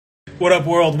What up,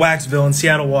 world? Waxvillain,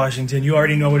 Seattle, Washington. You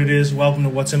already know what it is. Welcome to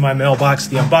What's in My Mailbox,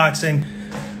 the unboxing.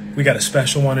 We got a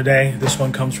special one today. This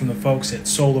one comes from the folks at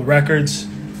SOLA Records.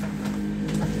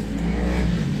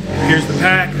 Here's the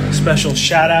pack. Special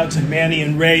shout out to Manny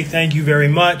and Ray. Thank you very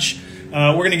much.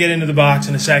 We're going to get into the box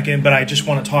in a second, but I just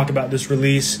want to talk about this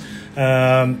release,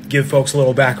 give folks a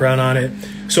little background on it.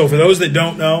 So for those that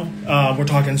don't know, we're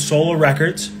talking SOLA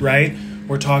Records, right?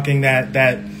 We're talking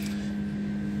that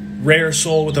rare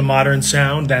soul with a modern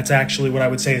sound. That's actually what I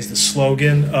would say is the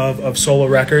slogan of SOLA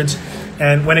Records.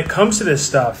 And when it comes to this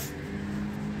stuff,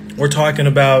 we're talking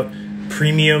about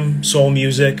premium soul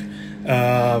music.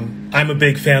 I'm a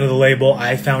big fan of the label.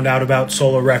 I found out about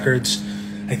SOLA Records,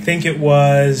 I think it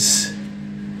was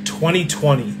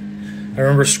 2020. I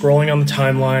remember scrolling on the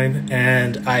timeline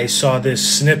and I saw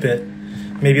this snippet,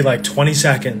 maybe like 20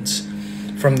 seconds,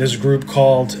 from this group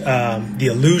called The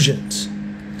Illusions.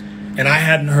 And I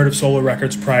hadn't heard of SOLA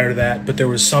Records prior to that, but there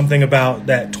was something about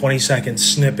that 20-second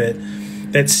snippet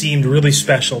that seemed really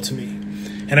special to me.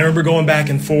 And I remember going back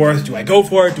and forth, do I go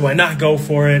for it, do I not go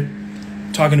for it?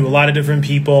 Talking to a lot of different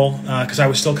people, because I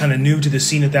was still kind of new to the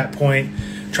scene at that point,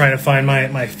 trying to find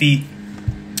my feet.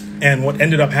 And what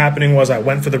ended up happening was I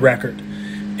went for the record.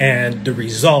 And the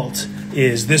result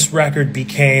is this record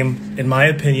became, in my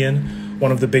opinion,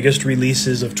 one of the biggest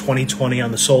releases of 2020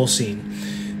 on the soul scene.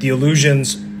 The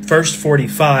Illusions' first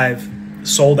 45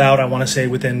 sold out, I want to say,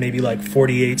 within maybe like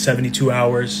 48, 72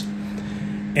 hours.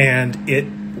 And it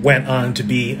went on to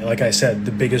be, like I said,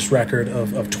 the biggest record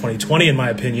of 2020, in my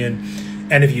opinion.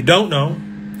 And if you don't know,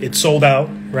 it sold out,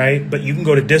 right? But you can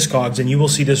go to Discogs and you will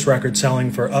see this record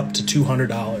selling for up to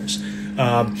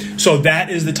 $200. So that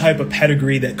is the type of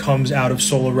pedigree that comes out of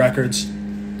SOLA Records.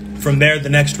 From there, the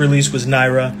next release was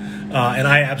Naira, and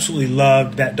I absolutely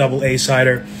loved that double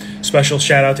A-sider. Special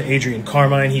shout out to Adrian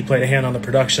Carmine. He played a hand on the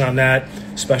production on that.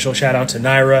 Special shout out to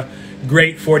Naira.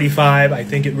 Great 45. I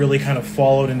think it really kind of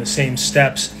followed in the same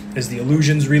steps as the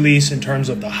Illusions release in terms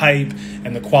of the hype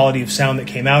and the quality of sound that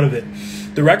came out of it.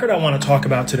 The record I want to talk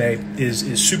about today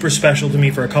is super special to me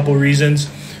for a couple of reasons.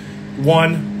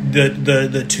 One,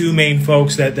 the two main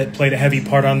folks that played a heavy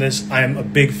part on this, I am a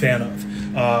big fan of.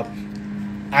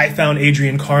 I found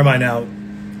Adrian Carmine out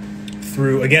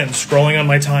through, again, scrolling on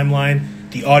my timeline.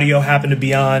 The audio happened to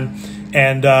be on,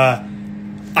 and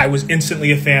I was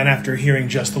instantly a fan after hearing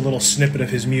just a little snippet of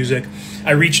his music.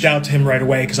 I reached out to him right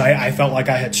away because I felt like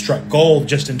I had struck gold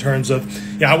just in terms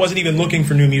of, I wasn't even looking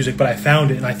for new music, but I found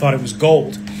it and I thought it was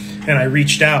gold. And I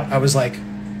reached out. I was like,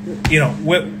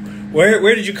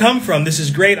 where did you come from? This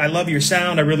is great. I love your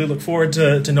sound. I really look forward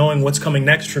to knowing what's coming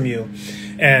next from you.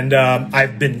 And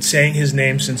I've been saying his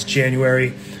name since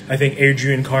January. I think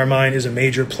Adrian Carmine is a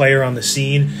major player on the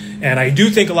scene, and I do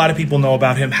think a lot of people know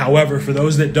about him. However, for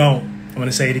those that don't, I'm going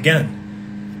to say it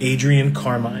again. Adrian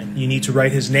Carmine. You need to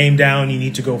write his name down. You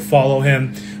need to go follow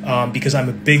him because I'm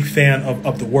a big fan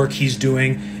of the work he's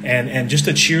doing and just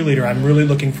a cheerleader. I'm really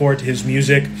looking forward to his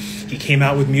music. He came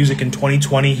out with music in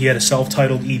 2020. He had a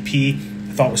self-titled EP.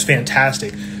 I thought it was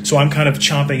fantastic. So I'm kind of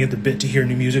chomping at the bit to hear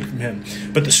new music from him.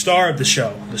 But the star of the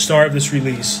show, the star of this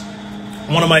release,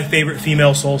 one of my favorite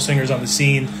female soul singers on the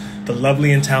scene, the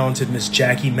lovely and talented Miss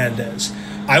Jackie Mendez.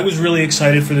 I was really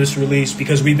excited for this release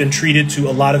because we've been treated to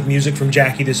a lot of music from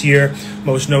Jackie this year,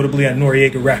 most notably on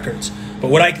Noriega Records. But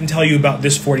what I can tell you about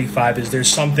this 45 is there's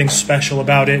something special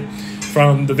about it.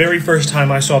 From the very first time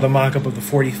I saw the mock-up of the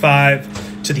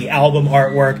 45 to the album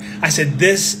artwork, I said,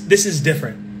 this is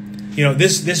different. You know,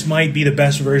 this might be the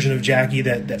best version of Jackie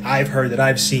that I've heard, that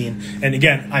I've seen. And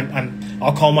again,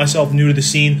 I'll call myself new to the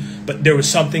scene, but there was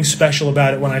something special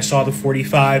about it when I saw the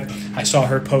 45. I saw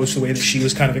her post the way that she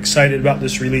was kind of excited about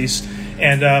this release.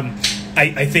 And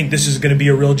I think this is going to be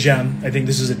a real gem. I think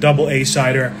this is a double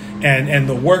A-sider. And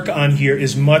the work on here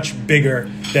is much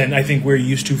bigger than I think we're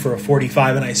used to for a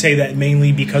 45. And I say that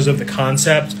mainly because of the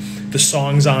concept, the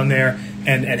songs on there,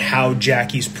 and how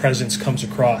Jackie's presence comes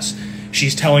across.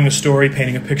 She's telling a story,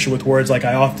 painting a picture with words, like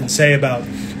I often say about,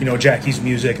 Jackie's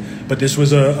music. But this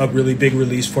was a really big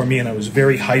release for me, and I was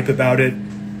very hype about it.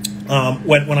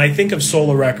 When I think of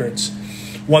SOLA Records,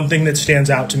 one thing that stands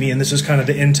out to me, and this is kind of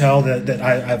the intel that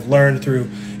I've learned through,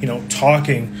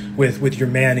 talking with your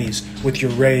Mannies, with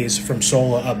your Rays from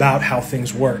SOLA about how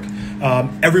things work.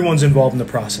 Everyone's involved in the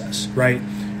process, right?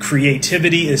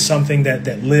 Creativity is something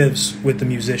that lives with the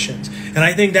musicians. And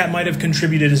I think that might have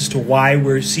contributed as to why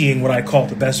we're seeing what I call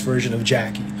the best version of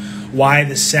Jackie. Why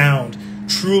the sound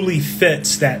truly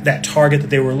fits that target that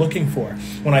they were looking for.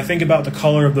 When I think about the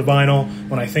color of the vinyl,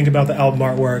 when I think about the album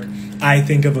artwork, I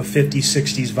think of a 50s,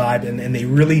 60s vibe, and they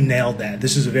really nailed that.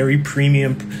 This is a very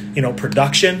premium,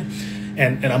 production.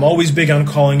 And I'm always big on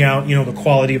calling out, you know, the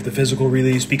quality of the physical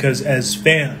release, because as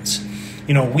fans,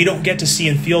 you know, we don't get to see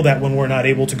and feel that when we're not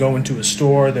able to go into a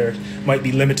store. There might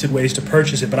be limited ways to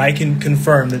purchase it, but I can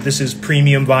confirm that this is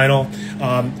premium vinyl.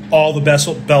 All the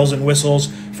bells and whistles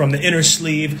from the inner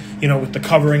sleeve, you know, with the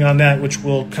covering on that, which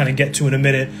we'll kind of get to in a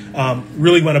minute,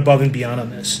 really went above and beyond on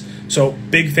this. So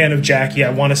big fan of Jackie. I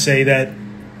want to say that,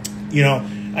 you know,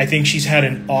 I think she's had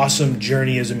an awesome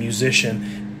journey as a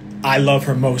musician. I love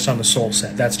her most on the Soul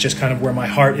set. That's just kind of where my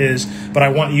heart is. But I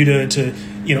want you to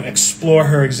you know, explore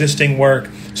her existing work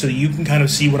so that you can kind of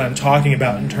see what I'm talking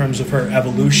about in terms of her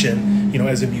evolution, you know,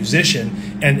 as a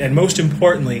musician. And most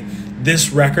importantly,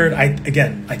 this record, I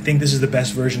think this is the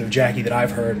best version of Jackie that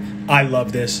I've heard. I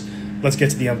love this. Let's get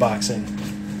to the unboxing.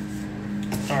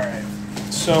 All right.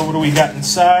 So what do we got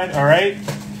inside? All right.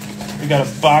 We got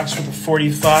a box with a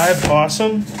 45.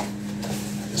 Awesome.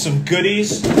 Some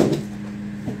goodies.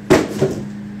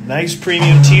 Nice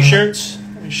premium t-shirts.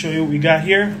 Let me show you what we got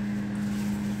here.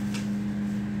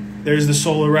 There's the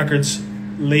SOLA Records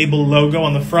label logo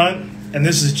on the front. And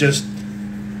this is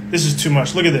too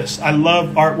much. Look at this. I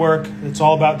love artwork. It's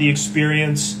all about the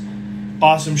experience.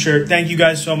 Awesome shirt. Thank you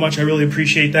guys so much. I really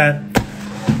appreciate that.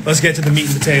 Let's get to the meat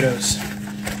and potatoes.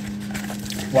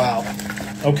 Wow.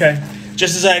 Okay.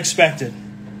 Just as I expected.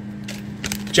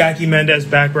 Jackie Mendez,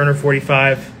 Backburner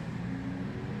 45.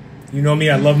 You know me,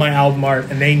 I love my album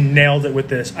art, and they nailed it with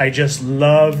this. I just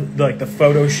love the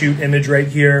photo shoot image right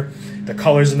here, the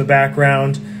colors in the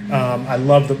background. I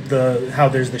love how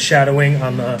there's the shadowing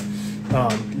on the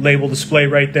label display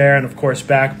right there, and of course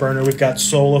Backburner. We've got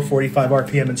SOLA 45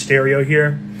 RPM in stereo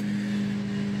here.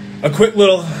 A quick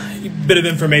little bit of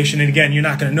information, and again, you're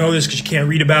not going to know this because you can't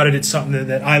read about it. It's something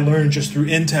that I learned just through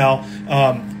Intel.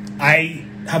 I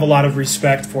have a lot of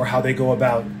respect for how they go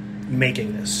about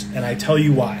making this, and I tell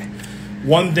you why.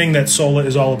 One thing that SOLA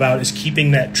is all about is keeping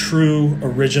that true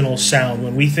original sound.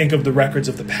 When we think of the records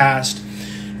of the past,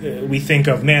 we think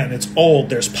of, man, it's old,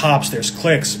 there's pops, there's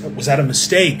clicks, was that a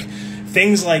mistake?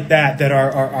 Things like that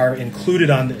are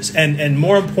included on this. And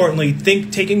more importantly,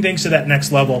 taking things to that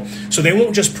next level. So they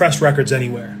won't just press records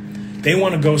anywhere. They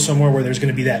want to go somewhere where there's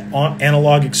going to be that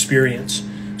analog experience.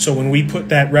 So when we put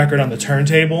that record on the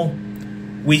turntable,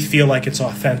 we feel like it's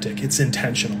authentic, it's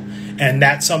intentional. And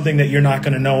that's something that you're not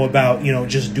going to know about, you know,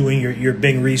 just doing your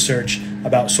Bing research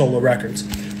about SOLA Records.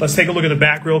 Let's take a look at the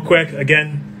back real quick.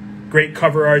 Again, great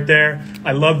cover art there.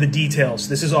 I love the details.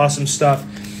 This is awesome stuff.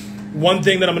 One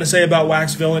thing that I'm going to say about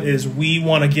Waxvillain is we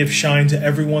want to give shine to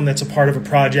everyone that's a part of a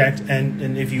project.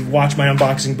 And if you've watched my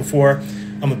unboxing before,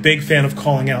 I'm a big fan of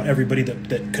calling out everybody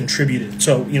that contributed.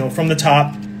 So, you know, from the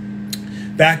top,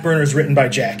 Backburner is written by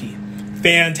Jackie.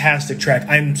 Fantastic track.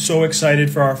 I'm so excited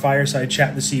for our fireside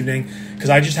chat this evening because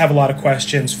I just have a lot of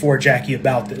questions for Jackie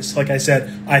about this. Like I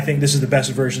said, I think this is the best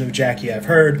version of Jackie I've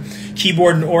heard.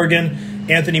 Keyboard and organ,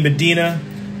 Anthony Medina.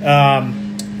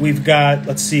 We've got,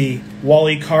 let's see,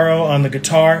 Wally Caro on the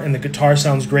guitar, and the guitar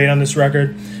sounds great on this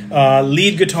record.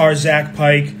 Lead guitar, Zach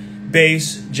Pike.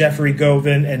 Bass, Jeffrey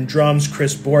Govin, and drums,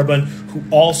 Chris Bourbon, who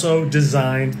also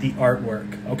designed the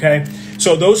artwork, okay?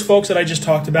 So those folks that I just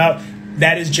talked about,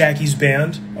 that is Jackie's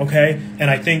band, okay? And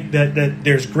I think that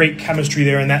there's great chemistry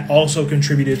there, and that also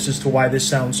contributed as to why this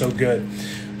sounds so good.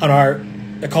 On our,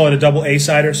 I call it a double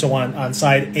A-sider, so on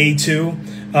side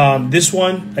A2, this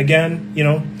one, again, you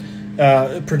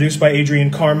know, produced by Adrian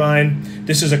Carmine.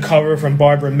 This is a cover from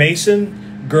Barbara Mason.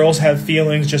 Girls Have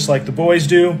Feelings Just Like the Boys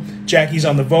Do. Jackie's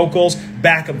on the vocals,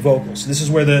 backup vocals. This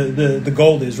is where the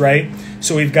gold is, right?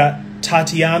 So we've got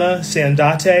Tatiana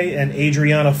Sandate and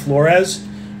Adriana Flores.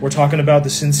 We're talking about the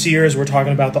Sinceres. We're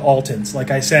talking about the Altons. Like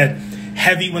I said,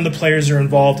 heavy when the players are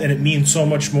involved, and it means so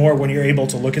much more when you're able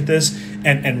to look at this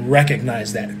and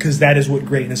recognize that, because that is what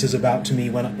greatness is about to me.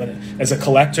 When as a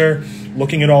collector,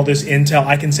 looking at all this intel,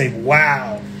 I can say,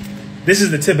 wow, this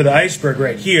is the tip of the iceberg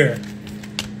right here.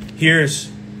 Here's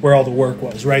where all the work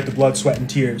was, right? The blood, sweat, and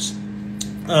tears.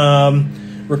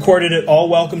 Recorded at All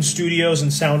Welcome Studios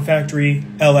and Sound Factory,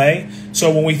 LA.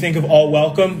 So when we think of All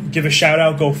Welcome, give a shout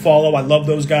out, go follow. I love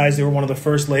those guys. They were one of the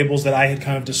first labels that I had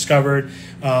kind of discovered.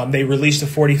 They released a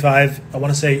 45, I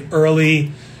want to say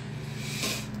early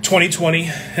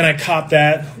 2020, and I copped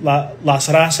that. Las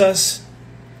Razas,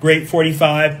 great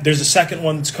 45. There's a second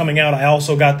one that's coming out. I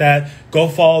also got that. Go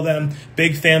follow them.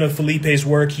 Big fan of Felipe's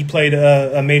work. He played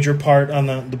a major part on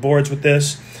the boards with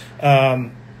this.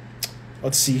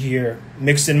 Let's see here.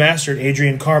 Mixed and mastered,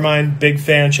 Adrian Carmine. Big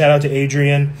fan. Shout out to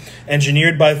Adrian.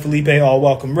 Engineered by Felipe, All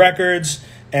Welcome Records.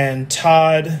 And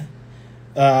Todd,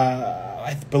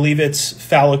 I believe it's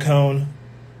Falcone,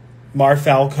 Mar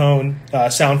Falcone,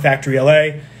 Sound Factory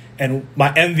LA. and my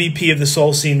MVP of the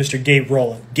soul scene, Mr. Gabe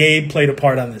Rowland. Gabe played a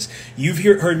part on this. You've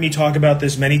heard me talk about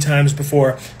this many times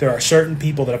before. There are certain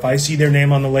people that if I see their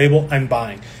name on the label, I'm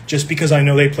buying, just because I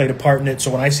know they played a part in it.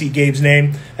 So when I see Gabe's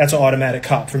name, that's an automatic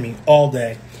cop for me all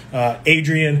day.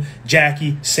 Adrian,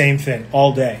 Jackie, same thing,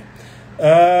 all day.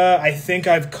 I think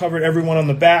I've covered everyone on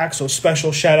the back, so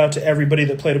special shout out to everybody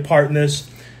that played a part in this.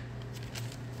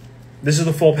 This is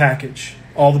the full package,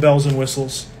 all the bells and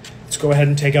whistles. Let's go ahead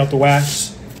and take out the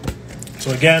wax. So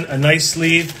again, a nice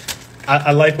sleeve.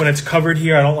 I like when it's covered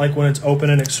here. I don't like when it's open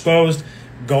and exposed.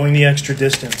 Going the extra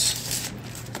distance.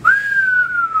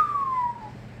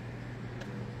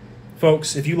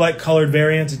 Folks, if you like colored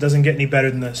variants, it doesn't get any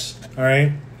better than this, all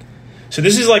right? So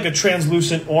this is like a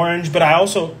translucent orange, but I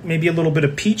also maybe a little bit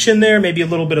of peach in there, maybe a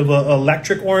little bit of a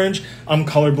electric orange. I'm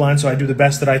colorblind, so I do the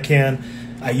best that I can.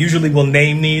 I usually will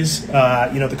name these,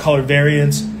 the color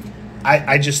variants.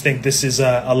 I just think this is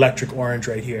electric orange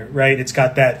right here, right? It's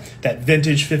got that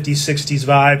vintage 50s, 60s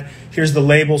vibe. Here's the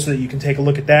label so that you can take a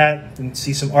look at that and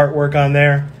see some artwork on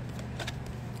there,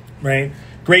 right?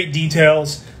 Great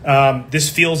details. This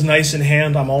feels nice in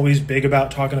hand. I'm always big about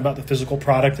talking about the physical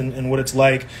product and what it's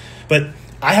like. But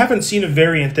I haven't seen a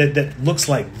variant that looks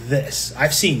like this.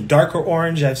 I've seen darker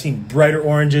orange. I've seen brighter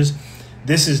oranges.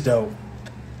 This is dope.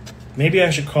 Maybe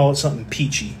I should call it something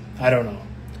peachy. I don't know.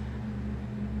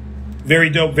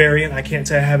 Very dope variant. I can't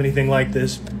say I have anything like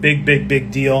this. Big, big, big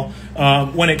deal.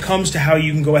 When it comes to how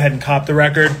you can go ahead and cop the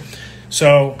record,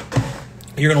 so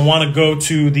you're going to want to go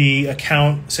to the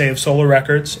account, say, of SOLA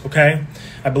Records, okay?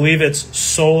 I believe it's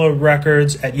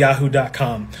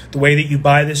solarecords@yahoo.com. The way that you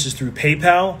buy this is through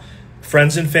PayPal,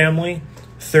 friends and family,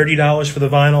 $30 for the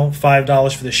vinyl,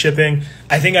 $5 for the shipping.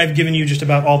 I think I've given you just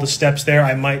about all the steps there.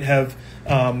 I might have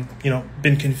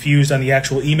been confused on the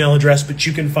actual email address, but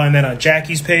you can find that on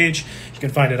Jackie's page. You can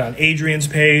find it on Adrian's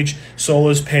page,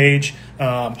 SOLA's page,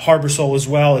 Harbor Soul as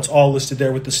well. It's all listed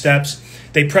there with the steps.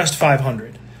 They pressed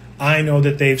 500. I know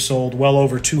that they've sold well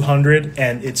over 200,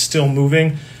 and it's still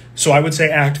moving. So I would say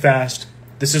act fast.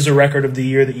 This is a record of the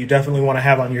year that you definitely want to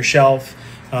have on your shelf.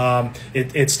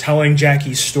 It's telling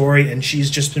Jackie's story, and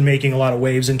she's just been making a lot of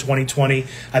waves in 2020.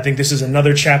 I think this is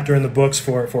another chapter in the books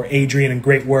for Adrian, and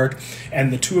great work.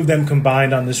 And the two of them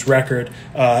combined on this record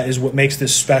is what makes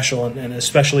this special. And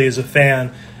especially as a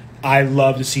fan, I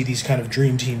love to see these kind of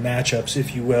dream team matchups,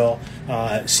 if you will.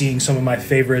 Seeing some of my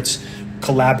favorites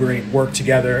collaborate, work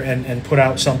together, and put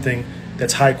out something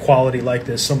that's high quality like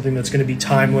this, something that's going to be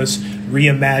timeless,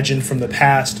 reimagined from the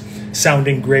past,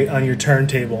 sounding great on your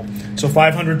turntable. So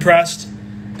 500 pressed.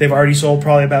 They've already sold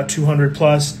probably about 200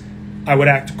 plus. I would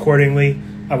act accordingly.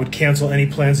 I would cancel any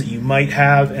plans that you might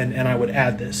have, and I would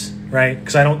add this, right?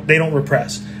 Because they don't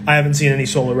repress. I haven't seen any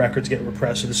SOLA records get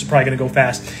repressed, so this is probably going to go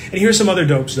fast. And here's some other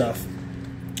dope stuff.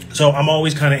 So I'm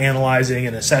always kind of analyzing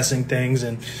and assessing things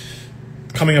and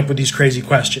coming up with these crazy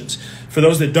questions. For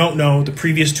those that don't know, the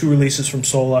previous two releases from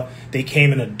SOLA, they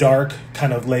came in a dark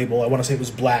kind of label. I want to say it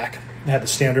was black. It had the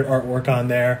standard artwork on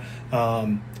there.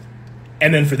 And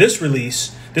then for this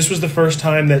release, this was the first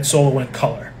time that SOLA went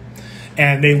color.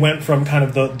 And they went from kind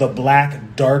of the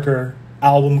black, darker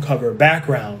album cover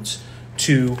backgrounds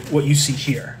to what you see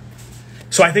here.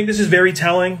 So I think this is very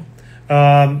telling.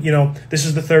 This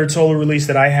is the third SOLA release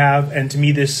that I have, and to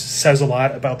me this says a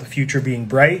lot about the future being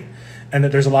bright, and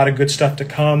that there's a lot of good stuff to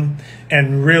come.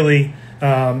 And really,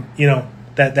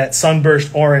 that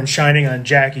sunburst orange shining on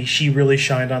Jackie, she really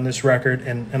shined on this record,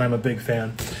 and I'm a big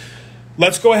fan.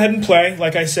 Let's go ahead and play.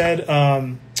 Like I said,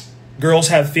 Girls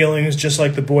Have Feelings Just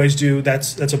Like the Boys Do.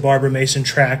 That's a Barbara Mason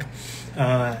track.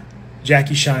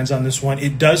 Jackie shines on this one.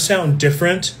 It does sound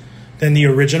different than the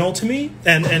original to me,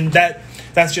 and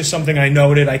that's just something I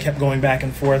noted. I kept going back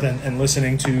and forth and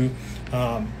listening to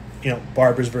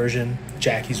Barbara's version,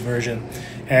 Jackie's version.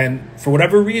 And for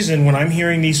whatever reason, when I'm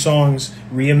hearing these songs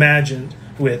reimagined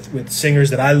with singers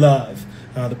that I love,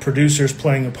 the producers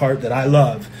playing a part that I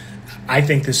love, I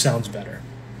think this sounds better,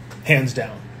 hands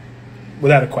down,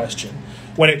 without a question.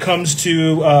 When it comes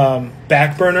to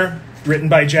Back Burner, written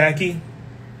by Jackie,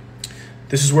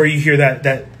 this is where you hear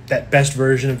that best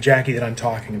version of Jackie that I'm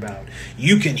talking about.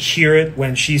 You can hear it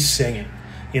when she's singing.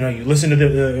 You listen to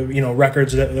the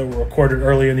records that were recorded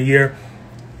earlier in the year.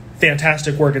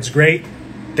 Fantastic work. It's great.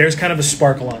 There's kind of a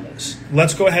sparkle on this.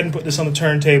 Let's go ahead and put this on the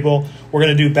turntable. We're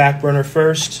going to do Back Burner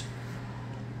first.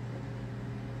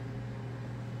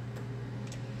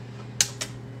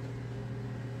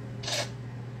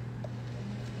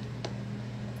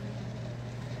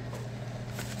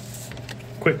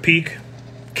 Quick peek.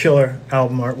 Killer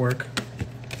album artwork.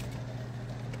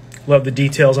 Love the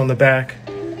details on the back.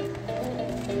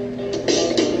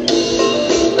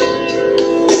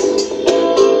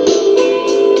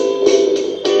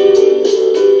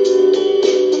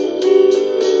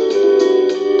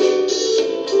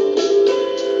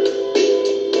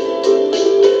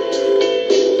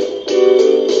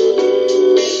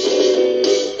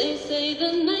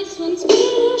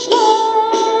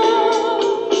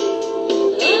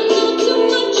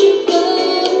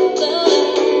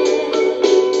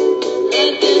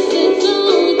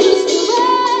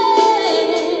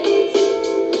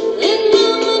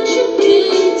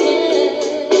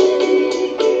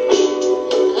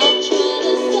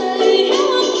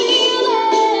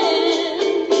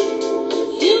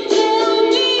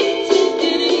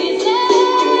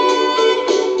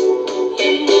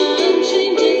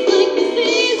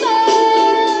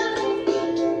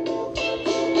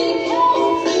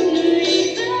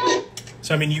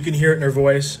 So, I mean, you can hear it in her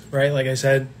voice, right? Like I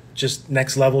said, just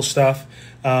next level stuff.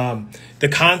 The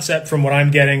concept from what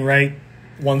I'm getting, right?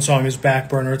 One song is Back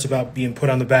Burner. It's about being put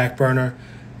on the back burner,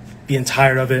 being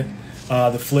tired of it.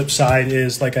 The flip side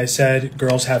is, like I said,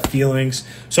 girls have feelings.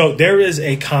 So there is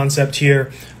a concept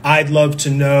here. I'd love to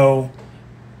know,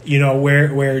 you know,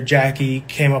 where Jackie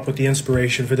came up with the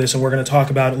inspiration for this, and we're going to talk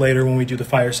about it later when we do the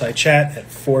fireside chat at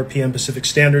 4 p.m. Pacific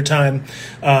Standard Time.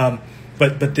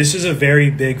 But this is a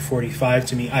very big 45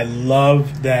 to me. I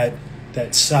love that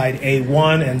side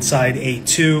A1 and side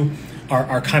A2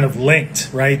 are kind of linked,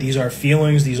 right? These are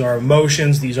feelings, these are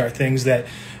emotions, these are things that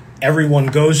everyone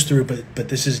goes through, but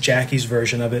this is Jackie's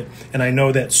version of it. And I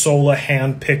know that SOLA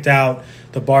hand-picked out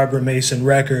the Barbara Mason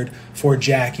record for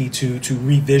Jackie to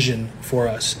revision for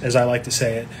us, as I like to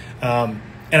say it.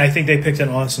 And I think they picked an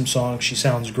awesome song. She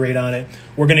sounds great on it.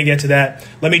 We're going to get to that.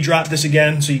 Let me drop this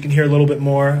again so you can hear a little bit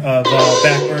more of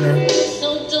Back Burner.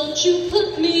 So don't you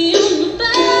put me on the back.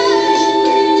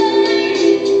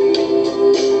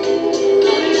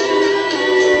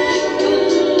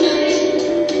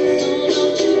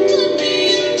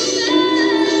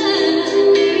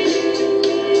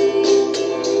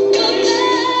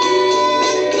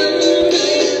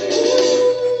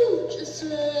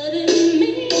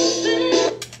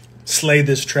 Slayed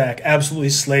this track, absolutely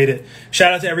slayed it.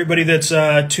 Shout out to everybody that's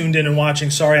tuned in and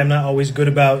watching. Sorry, I'm not always good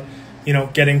about, you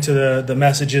know, getting to the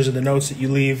messages or the notes that you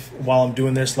leave while I'm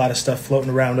doing this. A lot of stuff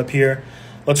floating around up here.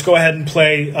 Let's go ahead and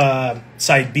play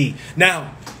side B.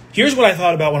 Now, here's what I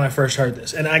thought about when I first heard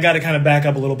this, and I got to kind of back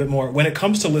up a little bit more. When it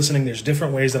comes to listening, there's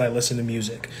different ways that I listen to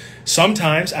music.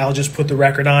 Sometimes I'll just put the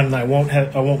record on and I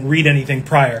won't read anything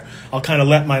prior. I'll kind of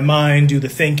let my mind do the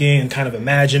thinking and kind of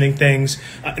imagining things,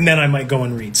 and then I might go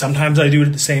and read. Sometimes I do it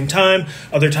at the same time,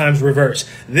 other times reverse.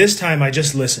 This time I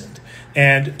just listened,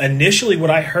 and initially what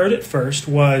I heard at first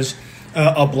was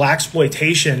a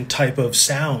blaxploitation type of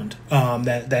sound,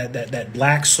 that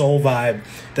black soul vibe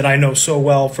that I know so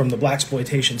well from the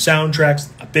blaxploitation soundtracks,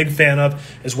 a big fan of,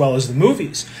 as well as the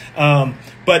movies.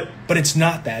 But it's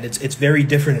not that. It's very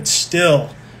different. It's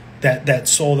still that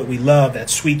soul that we love, that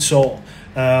sweet soul.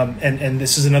 And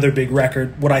this is another big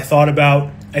record. What I thought about,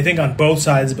 I think on both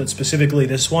sides, but specifically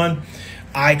this one,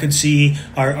 I could see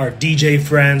our DJ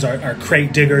friends, our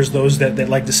crate diggers, those that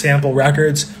like to sample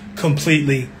records,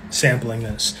 completely sampling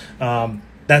this.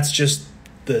 That's just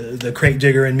the crate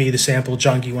digger in me, the sample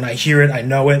junkie. When I hear it, I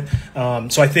know it.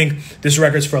 So I think this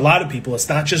record's for a lot of people. It's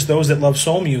not just those that love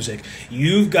soul music.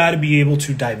 You've got to be able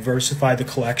to diversify the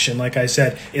collection. Like I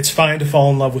said, it's fine to fall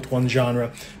in love with one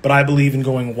genre, but I believe in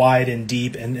going wide and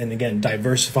deep and again,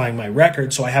 diversifying my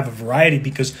record so I have a variety,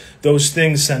 because those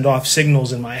things send off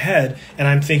signals in my head and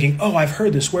I'm thinking, oh, I've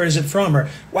heard this. Where is it from? Or,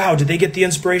 wow, did they get the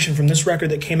inspiration from this record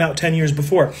that came out 10 years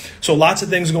before? So lots of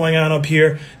things going on up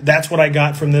here. That's what I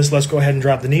got from this. Let's go ahead and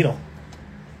drop the needle.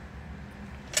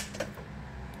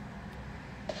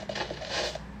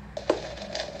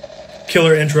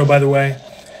 Killer intro, by the way.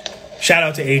 Shout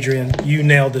out to Adrian. You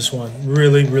nailed this one.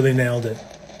 Really, really nailed it.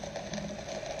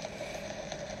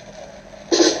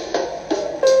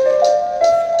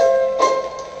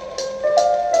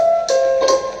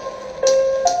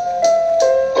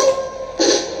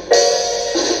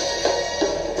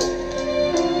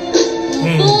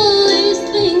 Boys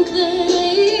think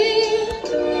they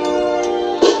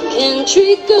can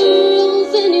treat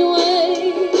girls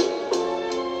anyway,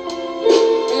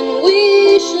 and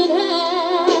we should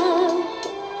have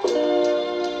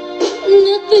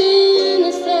nothing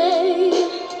to say.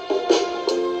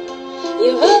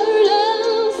 You hurt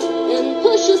us and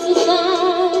push us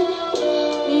aside,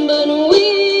 but we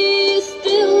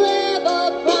still have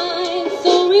our pride.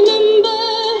 So remember,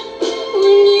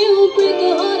 when you break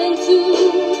a heart in two,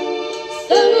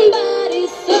 somebody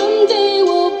someday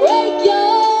will break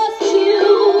yours too.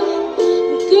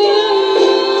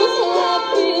 Girls have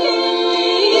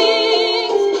feelings,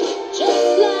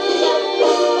 just like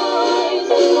boys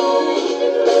do.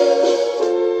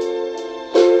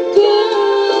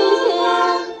 Girls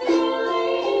have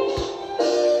feelings.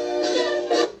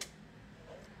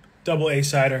 Double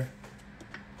A-sider.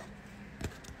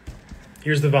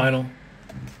 Here's the vinyl.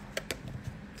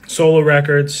 SOLA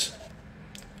Records,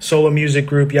 SOLA Music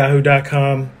Group,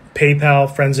 yahoo.com,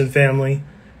 PayPal, friends and family,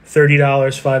 $30,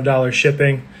 $5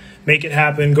 shipping. Make it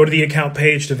happen. Go to the account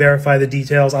page to verify the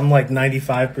details. I'm like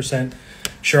 95%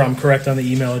 sure I'm correct on the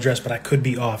email address, but I could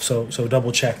be off, so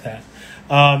double check that.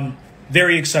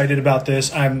 Very excited about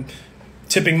this. I'm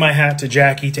tipping my hat to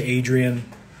Jackie, to Adrian.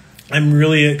 I'm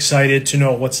really excited to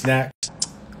know what's next.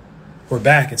 We're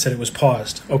back. It said it was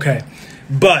paused. Okay.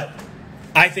 But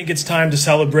I think it's time to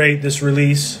celebrate this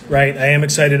release, right? I am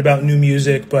excited about new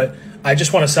music, but I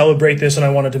just want to celebrate this, and I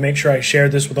wanted to make sure I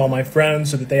shared this with all my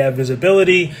friends so that they have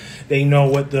visibility. They know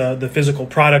what the physical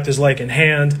product is like in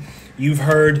hand. You've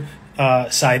heard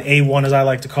side A1, as I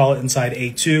like to call it, and side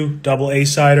A2, double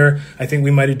A-sider. I think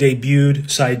we might have debuted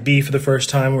side B for the first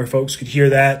time where folks could hear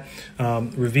that,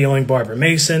 revealing Barbara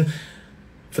Mason.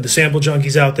 For the sample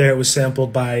junkies out there, it was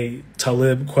sampled by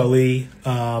Talib Kweli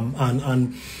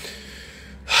on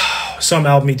some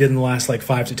album he did in the last like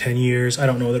 5 to 10 years. I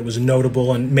don't know that it was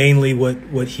notable, and mainly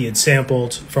what he had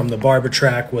sampled from the Barbara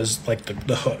track was like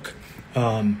the hook.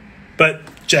 But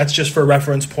that's just for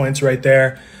reference points right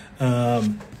there.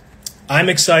 I'm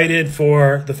excited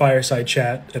for the fireside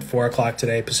chat at 4 o'clock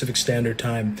today, Pacific Standard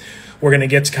Time. We're going to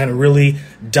get to kind of really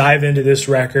dive into this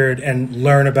record and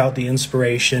learn about the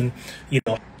inspiration,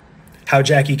 how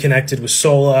Jackie connected with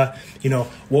SOLA,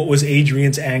 what was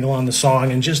Adrian's angle on the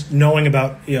song, and just knowing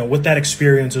about, what that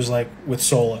experience was like with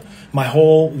SOLA. My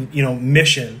whole,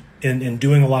 mission in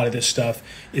doing a lot of this stuff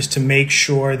is to make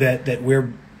sure that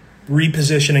we're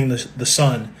repositioning the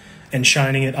sun and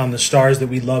shining it on the stars that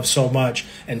we love so much,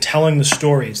 and telling the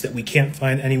stories that we can't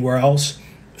find anywhere else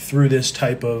through this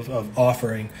type of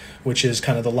offering, which is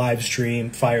kind of the live stream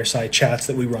fireside chats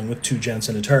that we run with 2 gents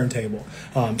and a turntable.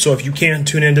 So if you can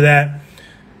tune into that,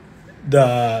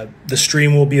 the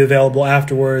stream will be available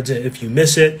afterwards if you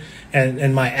miss it.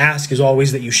 And my ask is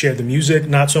always that you share the music,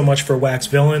 not so much for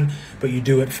Waxvillain, but you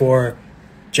do it for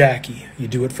Jackie, you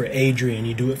do it for Adrian,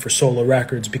 you do it for SOLA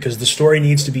Records, because the story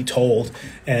needs to be told.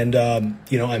 And I'm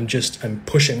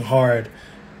pushing hard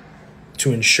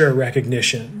to ensure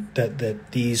recognition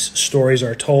that these stories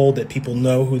are told, that people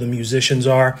know who the musicians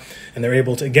are, and they're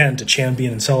able to, again, to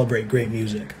champion and celebrate great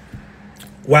music.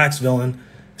 Waxvillain,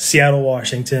 Seattle,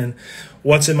 Washington.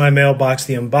 What's in my mailbox?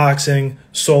 The unboxing,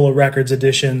 SOLA Records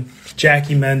edition,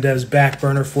 Jackie Mendez,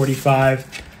 Backburner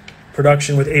 45,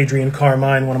 production with Adrian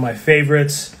Carmine, one of my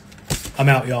favorites. I'm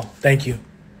out, y'all. Thank you.